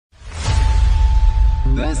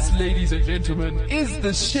This, ladies and gentlemen, is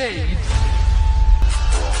The Shade.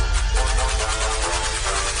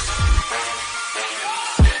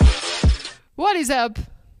 What is up?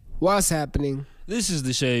 What's happening? This is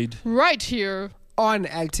The Shade. Right here. On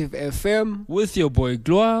Active FM. With your boy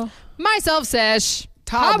Gloire. Myself, Sash.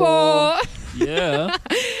 Thabo. Yeah.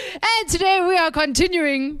 And today we are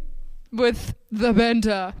continuing with the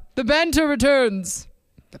Banter. The Banter Returns.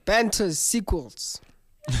 The Banter sequels.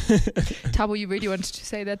 Thabo, you really wanted to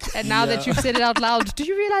say that. And now that you've said it out loud, do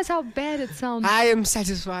you realize how bad it sounds? I am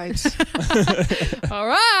satisfied. All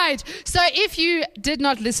right. So if you did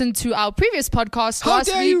not listen to our previous podcast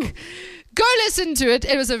last week, go listen to it.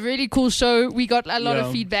 It was a really cool show. We got a lot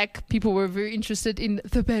of feedback. People were very interested in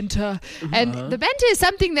the banter. And the banter is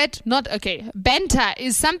something that banter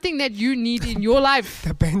is something that you need in your life.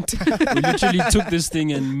 The banter. We literally took this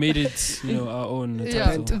thing and made it, our own.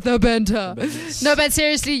 The banter. No, but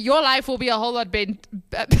seriously, your life will be a whole lot banter.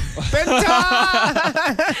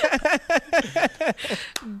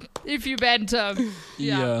 If you banter.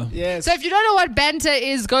 Yeah. Yes. So if you don't know what banter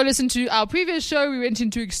is, go listen to our previous show. We went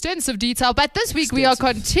into extensive detail. But this week we are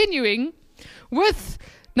continuing with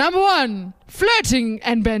number 1, flirting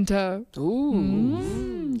and banter.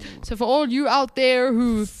 Ooh. So for all you out there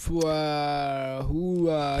who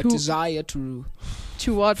desire to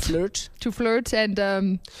what? flirt. To flirt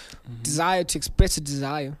and Desire to express a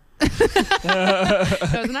desire.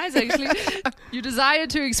 that was nice actually. You desire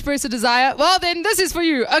to express a desire. Well then this is for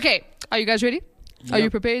you. Okay. Are you guys ready? Yep. Are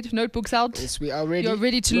you prepared? Notebooks out? Yes, we are ready. You're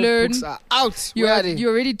ready to Notebooks learn. Are out.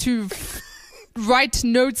 You're ready to write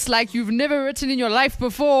notes like you've never written in your life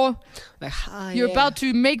before. You're about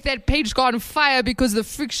to make that page go on fire because the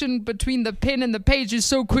friction between the pen and the page is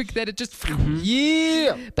so quick that it just...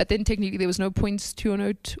 Yeah. But then technically there was no points to your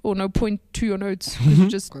note or no point to your notes because you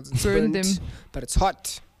just burned them. But it's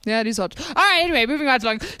hot. Yeah, it is hot. All right, anyway, moving right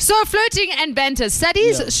along. So, flirting and banter.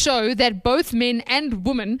 Studies show that both men and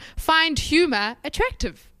women find humor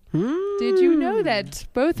attractive. Did you know that?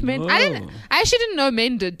 Both men... No. I actually didn't know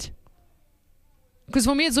men did. Because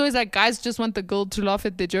for me, it's always like guys just want the girl to laugh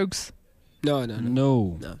at their jokes. No.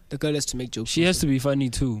 The girl has to make jokes. She has to be funny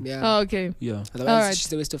too. Yeah. Oh, okay. Yeah. Otherwise,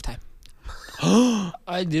 she's a waste of time.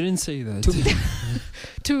 I didn't say that.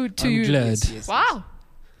 To I'm you. glad. Yes. Wow.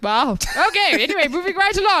 Okay, anyway, moving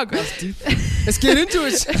right along. Let's get into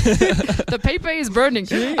it. The paper is burning.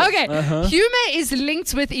 Okay, humor is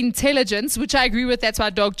linked with intelligence, which I agree with. That's why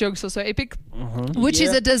dog jokes are so epic. Which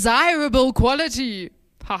is a desirable quality.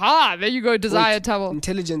 Haha, there you go, desire, Thabo.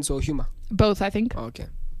 Intelligence or humor? Both, I think. Oh, okay.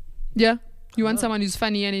 Yeah, you want someone who's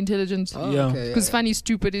funny and intelligent. Oh, Yeah. okay, Because funny,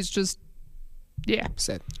 stupid is just,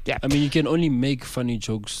 Sad. Yeah. I mean, you can only make funny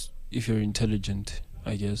jokes if you're intelligent,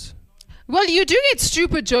 I guess. Well, you do get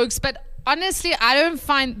stupid jokes, but honestly, I don't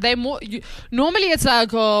find they more... normally it's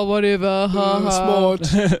like, oh, whatever, Smart.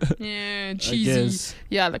 yeah, cheesy. guess.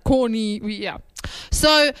 Yeah, the corny.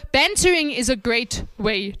 So, bantering is a great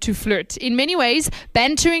way to flirt. In many ways,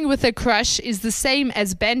 bantering with a crush is the same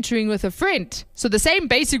as bantering with a friend. So, the same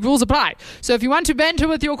basic rules apply. So, if you want to banter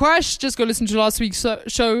with your crush, just go listen to last week's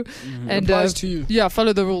show and Applies to you. Yeah,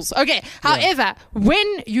 follow the rules. Okay. However,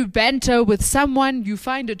 when you banter with someone you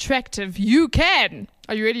find attractive, you can.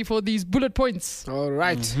 Are you ready for these bullet points? All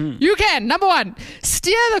right. You can. Number 1,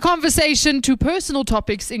 steer the conversation to personal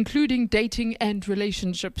topics, including dating and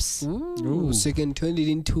relationships. Ooh. So you can turn it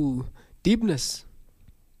into deepness.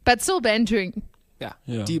 But still bantering. Yeah.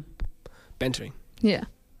 Yeah. Deep bantering. Yeah.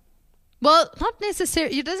 Well, not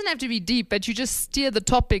necessarily. It doesn't have to be deep, but you just steer the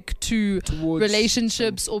topic towards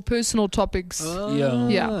relationships or personal topics.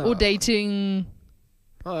 Yeah. Or dating.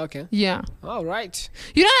 Oh, okay. Yeah. All right.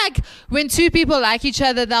 You know, like when two people like each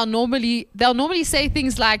other, they'll normally say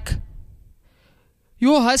things like,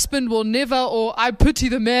 your husband will never, or I pity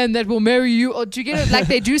the man that will marry you, or do you get it? Like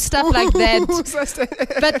they do stuff like that.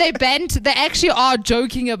 But they actually are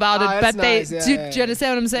joking about it. But nice. do you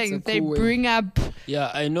understand what I'm saying? They cool bring up...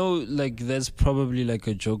 Yeah, I know, like, that's probably like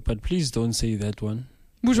a joke, but please don't say that one.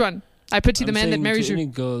 Which one? I pity the man that marries you. Any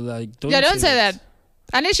girl, like, don't say that.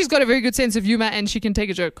 Unless she's got a very good sense of humor and she can take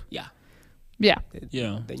a joke. Yeah. Yeah.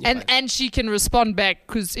 Yeah. And she can respond back,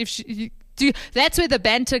 because if she... that's where the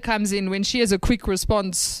banter comes in, when she has a quick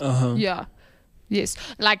response. Yeah. Yes.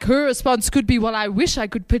 Like her response could be, well, I wish I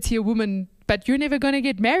could pity a woman, but you're never going to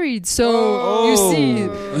get married. So you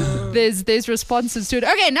see, there's responses to it.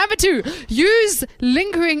 Okay, number 2, use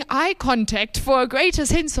lingering eye contact for a greater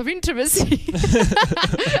sense of intimacy.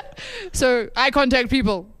 So eye contact,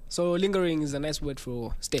 people. So lingering is a nice word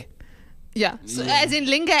for stay. Yeah. So as in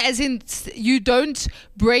linger, as in you don't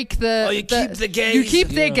break the. You keep the gaze. You keep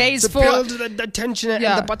their gaze to for build the tension and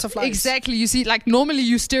the butterflies. Exactly. You see, like normally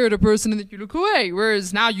you stare at a person and then you look away,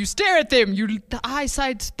 whereas now you stare at them. The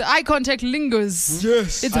eye contact lingers.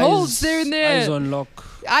 Yes. It holds there and there. Eyes on lock.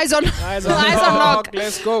 Eyes on lock.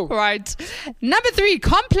 Let's go. Right. Number 3,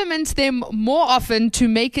 compliment them more often to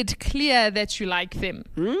make it clear that you like them.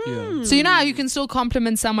 Yeah. So you know how you can still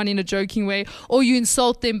compliment someone in a joking way, or you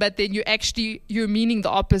insult them, but then you're meaning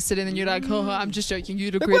the opposite, and then you're like, oh, I'm just joking.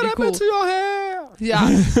 You look really cool. What happened to your hair?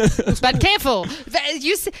 Yeah. But careful.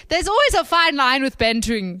 There's always a fine line with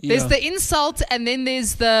bantering. There's the insult, and then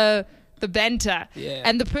there's the banter. Yeah.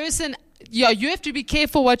 And the person. Yeah, you have to be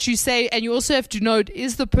careful what you say, and you also have to note,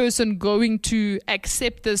 is the person going to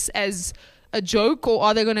accept this as a joke, or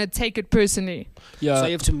are they going to take it personally? Yeah. So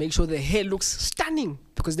you have to make sure the hair looks stunning,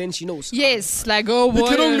 because then she knows. Yes, like, oh, You boy.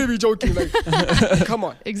 can only be joking. Like, come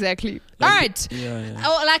on. Exactly. All right. Yeah.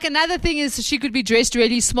 Oh, like another thing is she could be dressed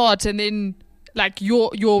really smart, and then like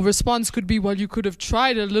your response could be, well, you could have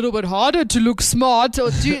tried a little bit harder to look smart, or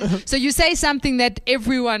so you say something that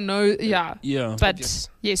everyone knows. Yeah. But Obvious.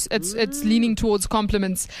 yes, it's leaning towards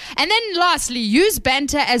compliments. And then lastly, use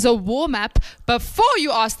banter as a warm up before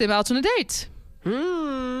you ask them out on a date.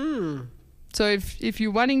 So if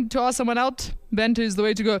you're wanting to ask someone out, banter is the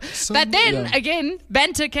way to go. But then again,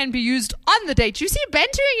 banter can be used on the date. You see,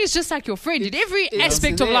 bantering is just like your friend in every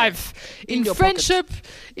aspect of life. In friendship,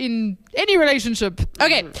 in any relationship.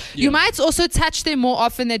 Okay, you might also touch them more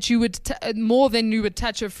often than you would more than you would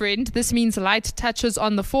touch a friend. This means light touches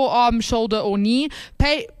on the forearm, shoulder, or knee.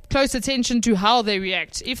 Pay close attention to how they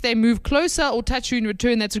react. If they move closer or touch you in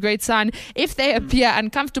return, that's a great sign. If they appear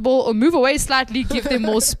uncomfortable or move away slightly, give them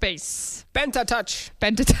more space. Banter touch.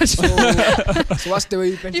 Banter touch. So what's the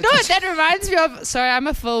way you banter You know what touch? that reminds me of? Sorry, I'm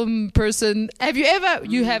a film person. Have you ever?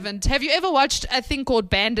 You haven't. Have you ever watched a thing called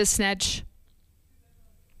Bandersnatch?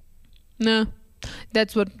 No.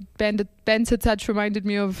 That's what Banter touch reminded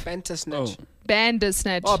me of. Banter snatch.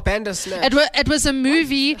 Bandersnatch. Oh, Bandersnatch. It was a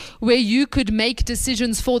movie where you could make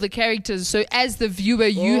decisions for the characters. So as the viewer,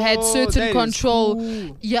 you had certain control.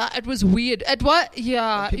 Cool. Yeah, it was weird. It was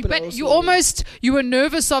but also- you were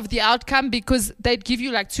nervous of the outcome because they'd give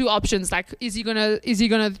you like 2 options. Like, is he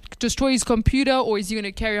gonna destroy his computer, or is he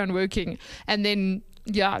gonna carry on working? And then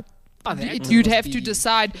you'd have to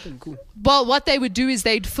decide. Cool. Well, what they would do is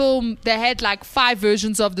they had like 5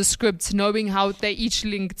 versions of the script, knowing how they each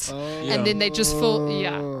linked, and then they just film.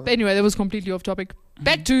 But anyway, that was completely off topic.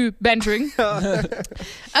 Back to bantering.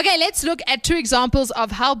 Okay, let's look at 2 examples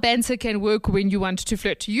of how banter can work when you want to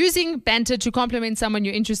flirt. Using banter to compliment someone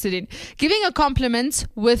you're interested in. Giving a compliment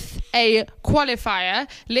with a qualifier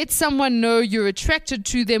lets someone know you're attracted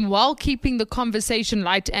to them while keeping the conversation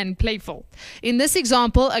light and playful. In this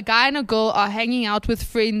example, a guy and a girl are hanging out with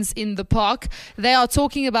friends in the park. They are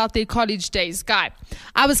talking about their college days. Guy: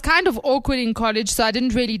 I was kind of awkward in college, so I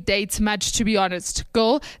didn't really date much, to be honest.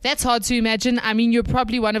 Girl: that's hard to imagine. I mean, you're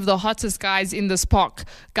probably one of the hottest guys in this park.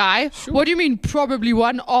 Guy: what do you mean probably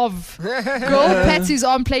one of? Girl pats his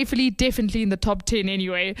arm playfully, definitely in the top 10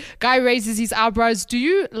 anyway. Guy raises his eyebrows: do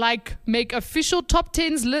you like make official top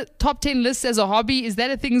 10 lists as a hobby? Is that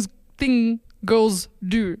a thing girls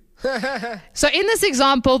do? So in this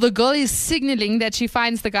example, the girl is signaling that she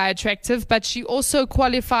finds the guy attractive, but she also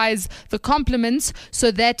qualifies the compliments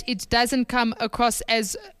so that it doesn't come across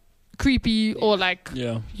as creepy or like, like,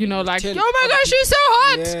 oh my gosh, she's so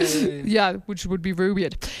hot. Yeah, which would be very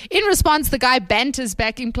weird. In response, the guy banters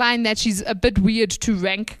back, implying that she's a bit weird to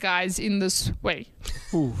rank guys in this way.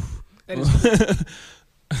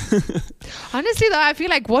 Honestly, though, I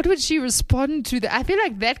feel like what would she respond to that? I feel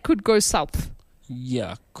like that could go south.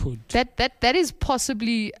 Yeah, could. That is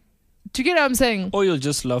possibly. Do you get what I'm saying? Or you'll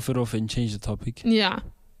just laugh it off and change the topic. Yeah.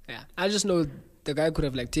 I just know the guy could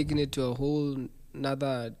have like taken it to a whole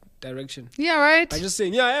another direction. Yeah, right. By just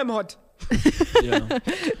saying, I am hot. Yeah.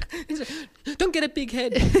 Don't get a big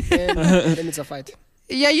head. And then it's a fight.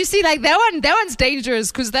 Yeah, you see, like that one's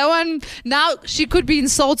dangerous because that one, now she could be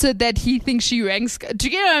insulted that he thinks she ranks. Do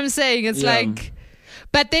you get what I'm saying? It's like,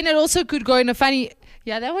 but then it also could go in a funny.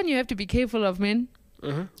 Yeah, that one you have to be careful of, man.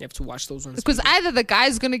 You have to watch those ones. Because either the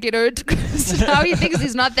guy's gonna get hurt because now he thinks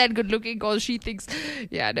he's not that good looking, or she thinks,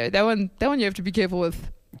 that one you have to be careful with.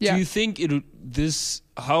 Yeah. Do you think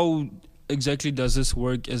how exactly does this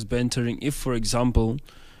work as bantering? If, for example,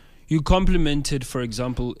 you complimented, for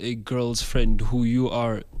example, a girl's friend who you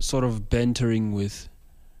are sort of bantering with.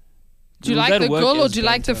 Do you like the girl or do you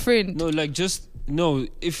like the friend? No,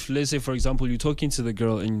 if, let's say, for example, you're talking to the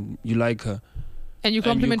girl and you like her. And you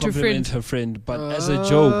compliment her friend. But as a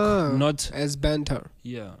joke, not as banter.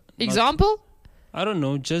 Yeah. Example? I don't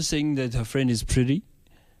know. Just saying that her friend is pretty.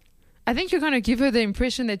 I think you're going to give her the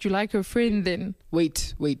impression that you like her friend then.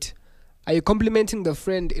 Wait. Are you complimenting the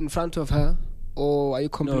friend in front of her? Or are you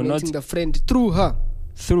complimenting the friend through her?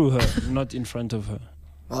 Through her, not in front of her.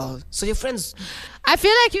 Oh, so your friends... I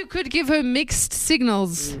feel like you could give her mixed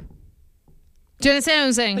signals. Do you understand what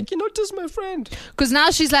I'm saying? Like, you're not just my friend. Because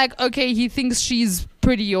now she's like, okay, he thinks she's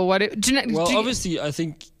pretty or whatever. Obviously, I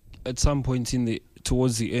think at some point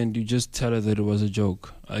towards the end, you just tell her that it was a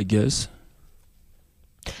joke, I guess.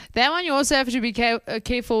 That one you also have to be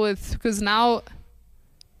careful with, because now,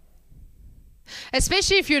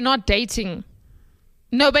 especially if you're not dating.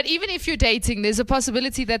 No, but even if you're dating, there's a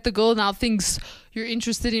possibility that the girl now thinks you're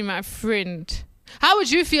interested in my friend. How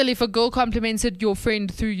would you feel if a girl complimented your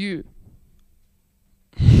friend through you?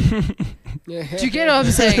 Do you get what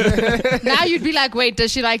I'm saying? Now you'd be like, wait,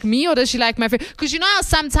 does she like me or does she like my friend? Because you know how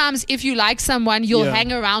sometimes if you like someone, you'll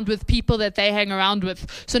hang around with people that they hang around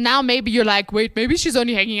with. So now maybe you're like, wait, maybe she's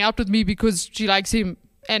only hanging out with me because she likes him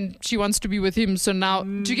and she wants to be with him. So now,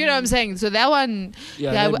 do you get what I'm saying? So that one,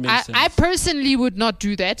 that makes sense. I personally would not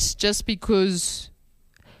do that just because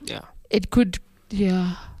it could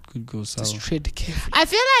go sour. Just tread carefully. I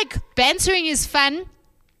feel like bantering is fun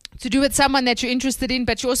to do with someone that you're interested in,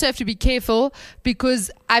 but you also have to be careful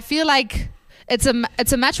because I feel like it's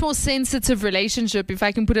a much more sensitive relationship, if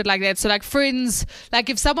I can put it like that. So like friends, like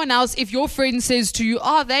if your friend says to you,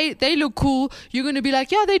 oh, they look cool, you're going to be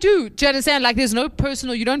like, yeah, they do. Do you understand? Like there's no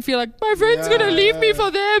personal, you don't feel like my friend's going to leave me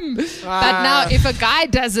for them. But now if a guy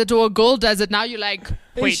does it or a girl does it, now you're like,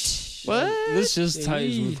 wait. What? This just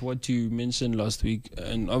ties with what you mentioned last week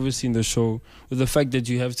and obviously in the show with the fact that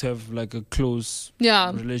you have to have like a close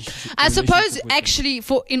relationship. I suppose actually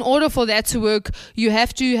in order for that to work, you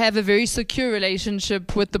have to have a very secure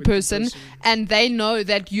relationship with the person and they know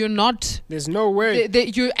that you're not... There's no way.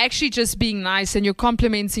 That you're actually just being nice and you're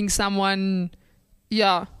complimenting someone.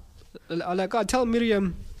 Yeah. Like, oh, tell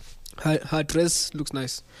Miriam her dress looks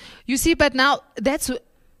nice. You see, but now that's...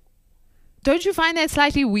 Don't you find that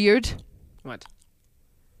slightly weird? What?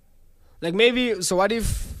 Like maybe, so what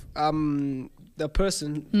if the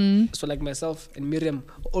person, so like myself and Miriam,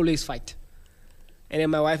 always fight? And then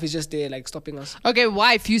my wife is just there like stopping us. Okay,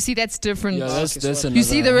 wife, you see that's different. Yeah, that's another. You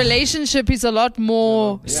see the relationship is a lot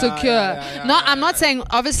more secure. I'm not saying,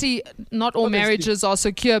 obviously, not all marriages are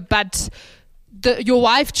secure, but your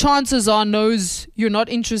wife, chances are, knows you're not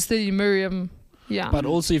interested in Miriam. Yeah. But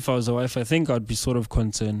also if I was a wife, I think I'd be sort of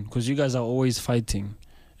concerned because you guys are always fighting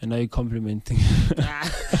and now you're complimenting. Don't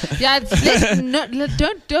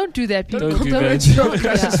do that, people. Don't do that.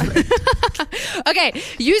 Okay,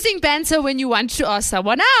 using banter when you want to ask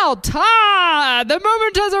someone out. The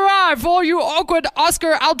moment has arrived for all you awkward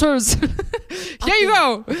Oscar outers. Here you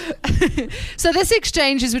go. So this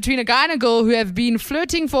exchange is between a guy and a girl who have been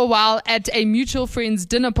flirting for a while at a mutual friend's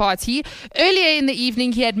dinner party. Earlier in the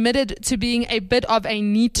evening, he admitted to being a bit of a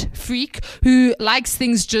neat freak who likes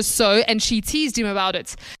things just so, and she teased him about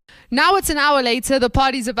it. Now it's an hour later, the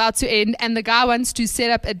party's about to end, and the guy wants to set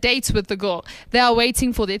up a date with the girl. They are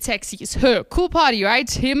waiting for their taxis. Her, cool party, right?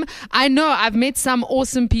 Him, I know, I've met some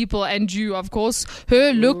awesome people, and you, of course.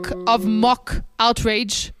 Her, look of mock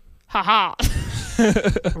outrage. Haha.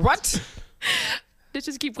 What? Let's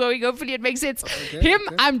just keep going. Hopefully it makes sense. Okay.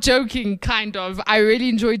 I'm joking, kind of. I really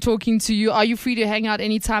enjoyed talking to you. Are you free to hang out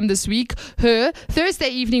anytime this week? Her, Thursday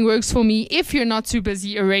evening works for me if you're not too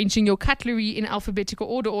busy arranging your cutlery in alphabetical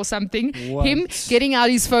order or something. What? Him, getting out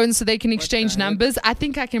his phone so they can exchange numbers. I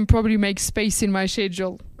think I can probably make space in my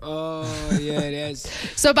schedule. Oh, yeah, it is.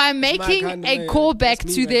 So by making a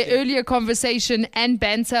callback to their earlier conversation and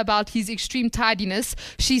banter about his extreme tidiness,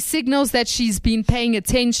 she signals that she's been paying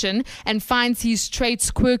attention and finds his traits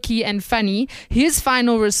quirky and funny. His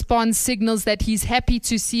final response signals that he's happy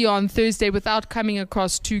to see her on Thursday without coming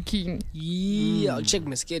across too keen. Yeah, I'll check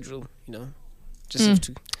my schedule, Just have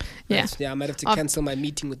to. Yeah. I might have to cancel my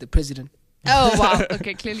meeting with the president. Oh, wow.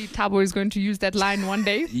 Okay, clearly Thabo is going to use that line one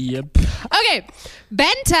day. Yep. Okay,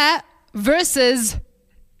 banter versus,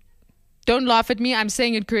 don't laugh at me, I'm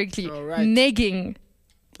saying it correctly, negging.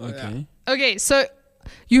 Okay. Okay, so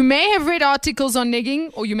you may have read articles on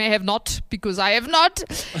negging, or you may have not, because I have not.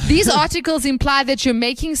 These articles imply that you're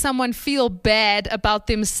making someone feel bad about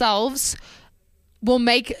themselves will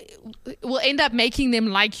end up making them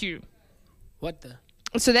like you. What the?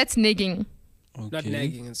 So that's negging. Okay. Not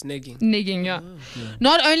nagging, it's negging. Negging, yeah.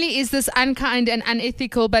 Not only is this unkind and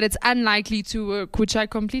unethical, but it's unlikely to work, which I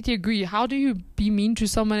completely agree. How do you be mean to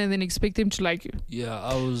someone and then expect them to like you? Yeah.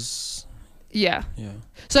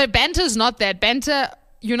 So banter's not that. Banter,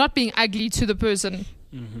 you're not being ugly to the person.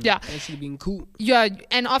 Yeah. Actually being cool. Yeah,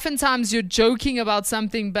 and oftentimes you're joking about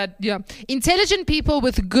something, but yeah. Intelligent people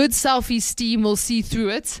with good self-esteem will see through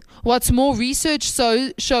it. What's more, research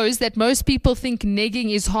shows that most people think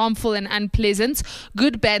negging is harmful and unpleasant.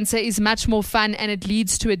 Good banter is much more fun and it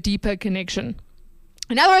leads to a deeper connection.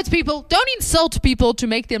 In other words, people, don't insult people to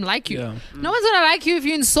make them like you. Yeah. No one's going to like you if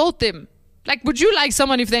you insult them. Like, would you like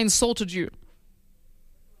someone if they insulted you?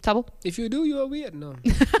 Thabo? If you do, you are weird. No.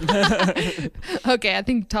 Okay, I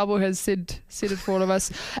think Thabo has said it for all of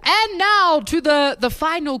us. And now to the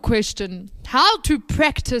final question. How to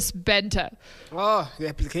practice banter. Oh, the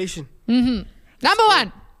application. Number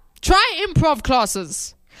one, try improv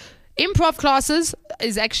classes. Improv classes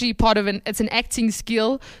is actually part of it's an acting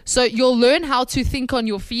skill. So you'll learn how to think on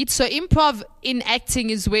your feet. So improv in acting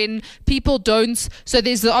is when people don't. So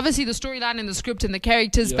there's obviously the storyline and the script and the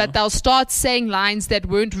characters, but they'll start saying lines that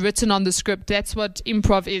weren't written on the script. That's what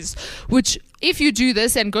improv is. Which, if you do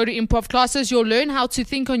this and go to improv classes, you'll learn how to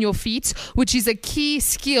think on your feet, which is a key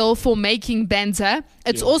skill for making banter.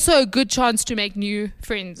 It's also a good chance to make new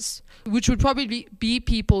friends, which would probably be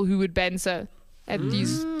people who would banter. At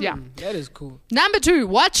these, That is cool. Number two,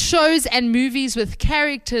 watch shows and movies with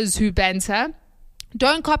characters who banter.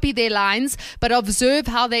 Don't copy their lines, but observe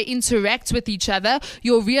how they interact with each other.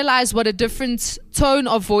 You'll realize what a different tone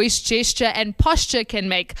of voice, gesture, and posture can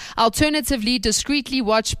make. Alternatively, discreetly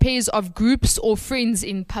watch pairs of groups or friends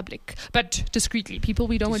in public. But discreetly. People,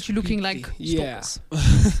 we don't want you looking like stalkers. Yes.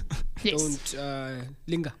 Don't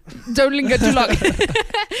linger. Don't linger too long.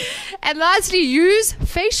 And lastly, use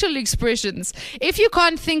facial expressions. If you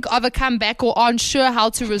can't think of a comeback or aren't sure how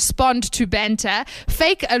to respond to banter,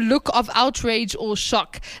 fake a look of outrage or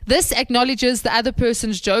shock. This acknowledges the other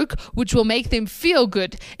person's joke, which will make them feel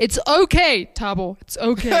good. It's okay, Thabo. It's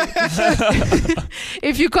okay.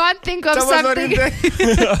 If you can't think of something...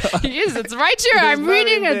 Yes, it's right here. I'm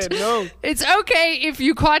reading it. No. It's okay if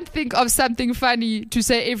you can't think of something funny to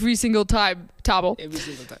say every single time, Thabo. Every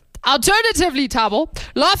single time. Alternatively, Thabo,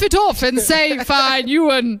 laugh it off and say, fine, you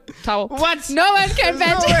won, Thabo. What? No one can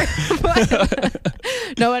banter.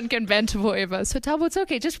 No one can banter forever. So, Thabo, it's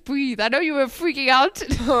okay. Just breathe. I know you were freaking out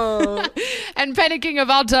and panicking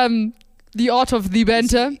about the art of the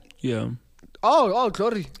banter. Yeah. Oh,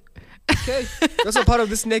 glory. Okay. That's a part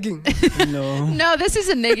of this negging. No. No, this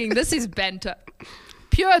isn't negging. This is banter.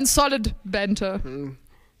 Pure and solid banter.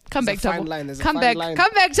 Come back, Thabo. Come back.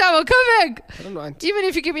 Come back, Thabo. Come back. I don't know, auntie. Even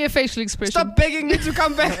if you give me a facial expression. Stop begging me to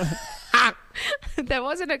come back. That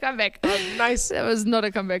wasn't a comeback. Nice. That was not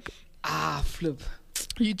a comeback. Flip.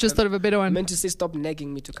 You just thought of a better I one. meant to say stop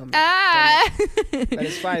nagging me to come back. But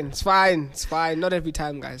it's fine. It's fine. It's fine. Not every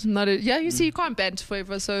time, guys. Yeah, you see, you can't banter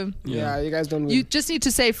forever, so Yeah, you guys don't win. you just need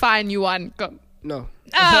to say, fine, you won. Go. No.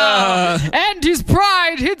 And his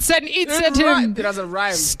pride hits and eats at him, It has a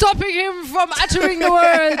rhyme. stopping him from uttering the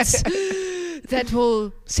words that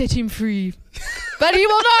will set him free. But he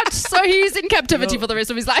will not, so he's in captivity for the rest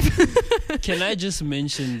of his life. Can I just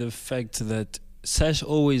mention the fact that Sash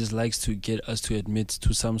always likes to get us to admit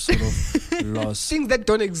to some sort of loss. Things that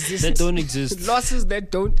don't exist. That don't exist. Losses that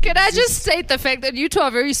don't Can I exist. just state the fact that you two are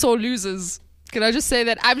very sore losers? Can I just say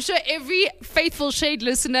that? I'm sure every faithful Shade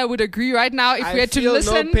listener would agree right now. If I we had to feel no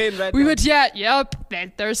listen, pain right we now. would hear, yep,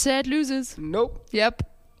 they're sad losers. Nope. Yep.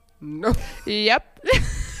 Nope. Yep.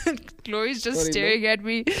 Glory's just Sorry, staring at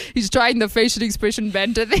me. He's trying the facial expression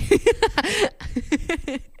banter thing.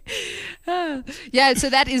 Yeah, so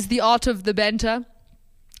that is the art of the banter.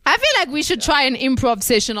 I feel like we should try an improv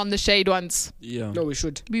session on the Shade once. Yeah. No, we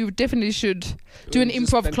should. We definitely should do an Just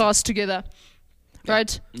improv banter. class together. Yeah.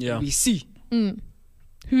 Right? Yeah. We see.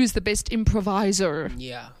 Who's the best improviser?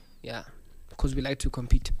 Yeah. Because we like to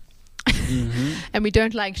compete. And we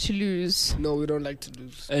don't like to lose. No, we don't like to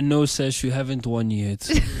lose. And no, Sash, you haven't won yet.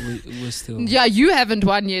 We're still. Yeah, you haven't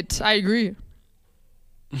won yet. I agree.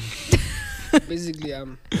 Basically,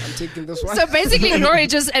 I'm taking this one. So basically, Glory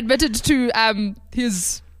just admitted to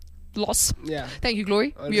his loss. Yeah. Thank you,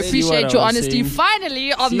 Glory. Oh, We see appreciate what I your was honesty saying?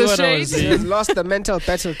 finally on See the what I Shade. was You saying? have lost the mental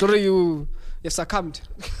battle. Glory, you've succumbed.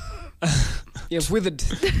 You've withered.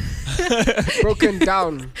 Broken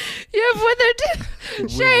down. You have withered.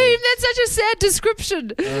 Shame. That's such a sad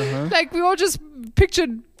description. Like, we all just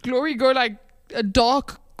pictured Glory go like a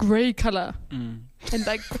dark grey color and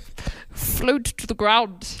like float to the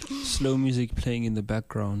ground. Slow music playing in the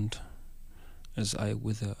background as I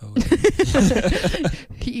wither away.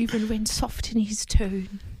 He even went soft in his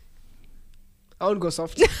tone. I won't go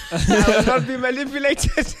soft. I will not be manipulated.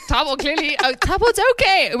 Thabo clearly, Thabo, it's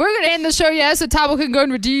okay. We're gonna end the show here, so Thabo can go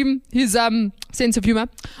and redeem his sense of humor.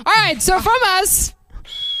 All right, so from us,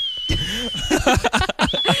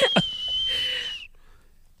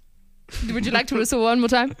 Would you like to whistle one more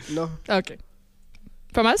time? No. Okay.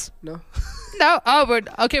 From us? No. No. Oh,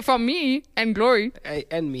 but okay, from me and Glory.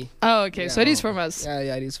 And me. Oh, okay. Yeah. So it is from us. Yeah,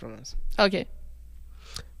 it is from us. Okay.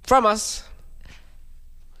 From us.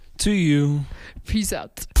 To you. Peace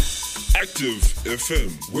out. Active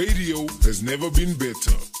FM. Radio has never been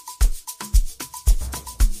better.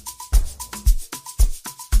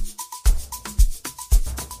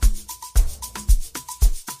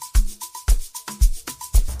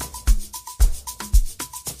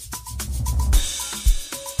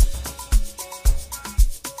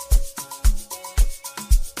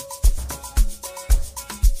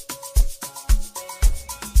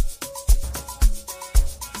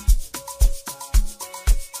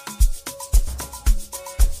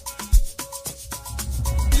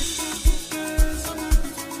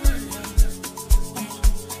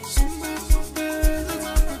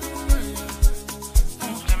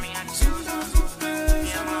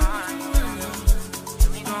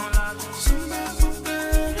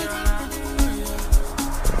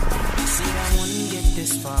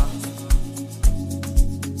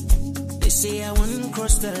 say I wouldn't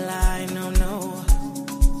cross the line, no, no.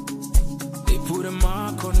 They put a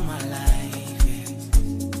mark on my life, yeah.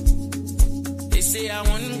 They say I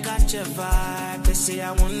wouldn't catch a vibe, they say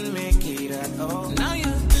I wouldn't make it at all. Now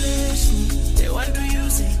you bless me, they want to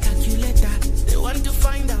use a calculator. They want to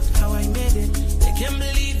find out how I made it. They can't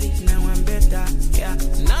believe it, now I'm better, yeah.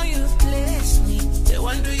 Now you bless me, they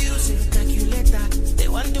want to use a calculator. They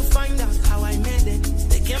want to find out how I made it.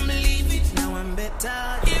 They can't believe it, now I'm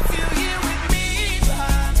better. If you're here with me,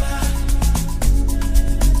 Baba,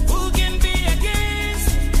 who can be against?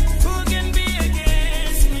 Who can be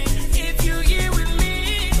against me? If you're here with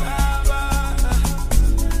me, Baba,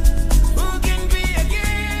 who can be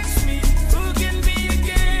against me? Who can be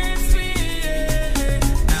against me? Yeah.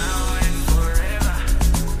 Now and forever,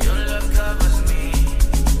 your love covers me.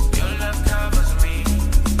 Your love covers me.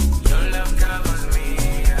 Your love covers me.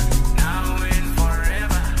 Now and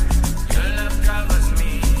forever, your love covers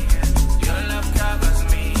me. Your love covers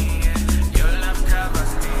me. Your love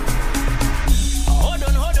covers me. Hold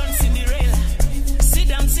on, Cinderella. Sit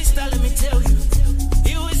down, sister, let me tell you.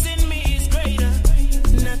 He who is in me is greater.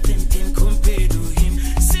 Nothing can compare to him.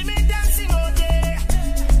 See me dancing all day.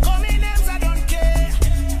 Call me names, I don't care.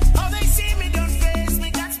 How they see me, don't face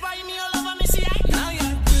me. That's why me all over me, see I now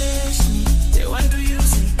you bless me. They want to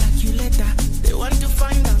use a calculator. They want to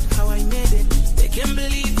find out how I made it. They can't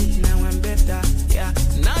believe it, now I'm better, yeah.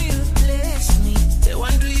 Now you bless me. They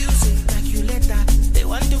want to use a calculator. They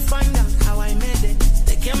want to find out how I made it.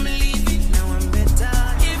 They can't believe it, now I'm better.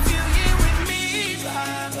 If you're here with me,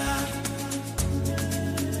 Baba,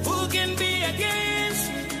 who can be against?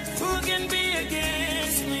 Who can be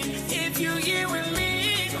against me? If you're here